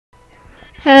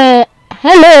Hello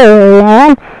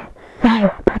everyone. Sorry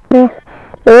about this.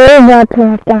 We're about to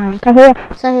make the Minecraft here.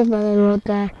 Sorry about the road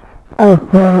that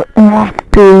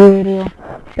video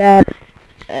that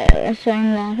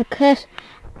showing that because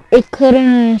it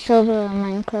couldn't show the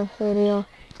Minecraft video.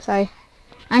 Sorry.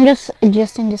 I'm just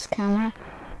adjusting this camera.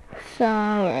 So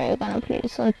we're gonna play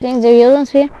some things. If you don't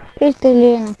see it, please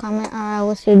leave in a comment or I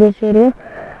will see this video.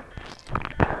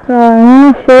 So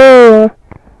I'm gonna show you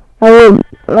I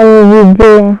will be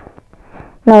doing.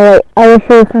 No wait, I will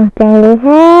show you something really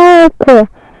cool.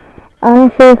 I will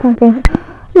show you something. I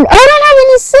don't have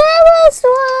any Skywars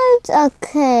ones!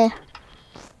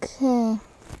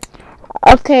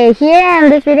 Okay, here in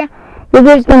this video, you're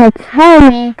just gonna tell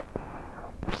me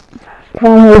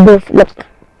this, look.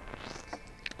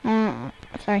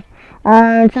 Sorry.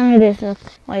 Tell me this, look.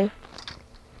 Wait.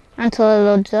 Until it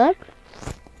loads up.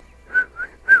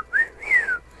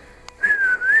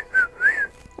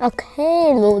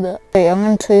 Okay, load up. Wait, I'm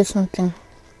gonna tell you something.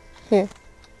 Here.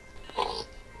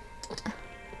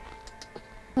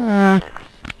 I'm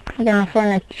gonna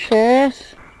find a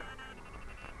chest.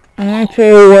 I'm gonna tell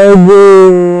you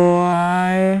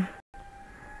why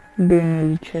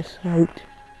being the chest right.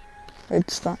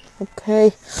 It's not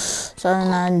okay. Sorry,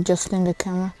 not adjusting the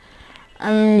camera.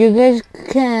 You guys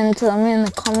can tell me in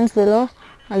the comments below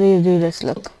how do you do this.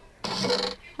 Look,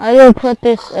 I will put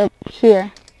this up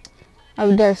here.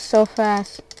 Up there so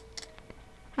fast.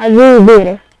 I really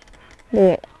did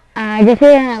it. Just put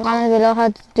in the comments below how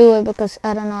to do it because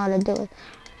I don't know how to do it.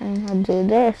 And I'll do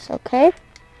this, okay?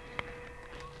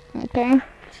 Okay,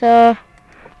 so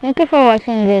thank you for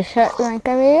watching this short Minecraft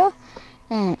video.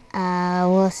 And I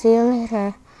will see you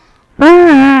later. Bye.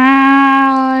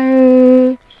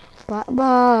 Bye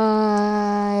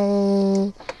bye.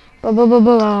 Bye bye bye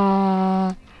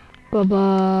bye. Bye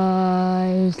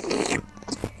bye.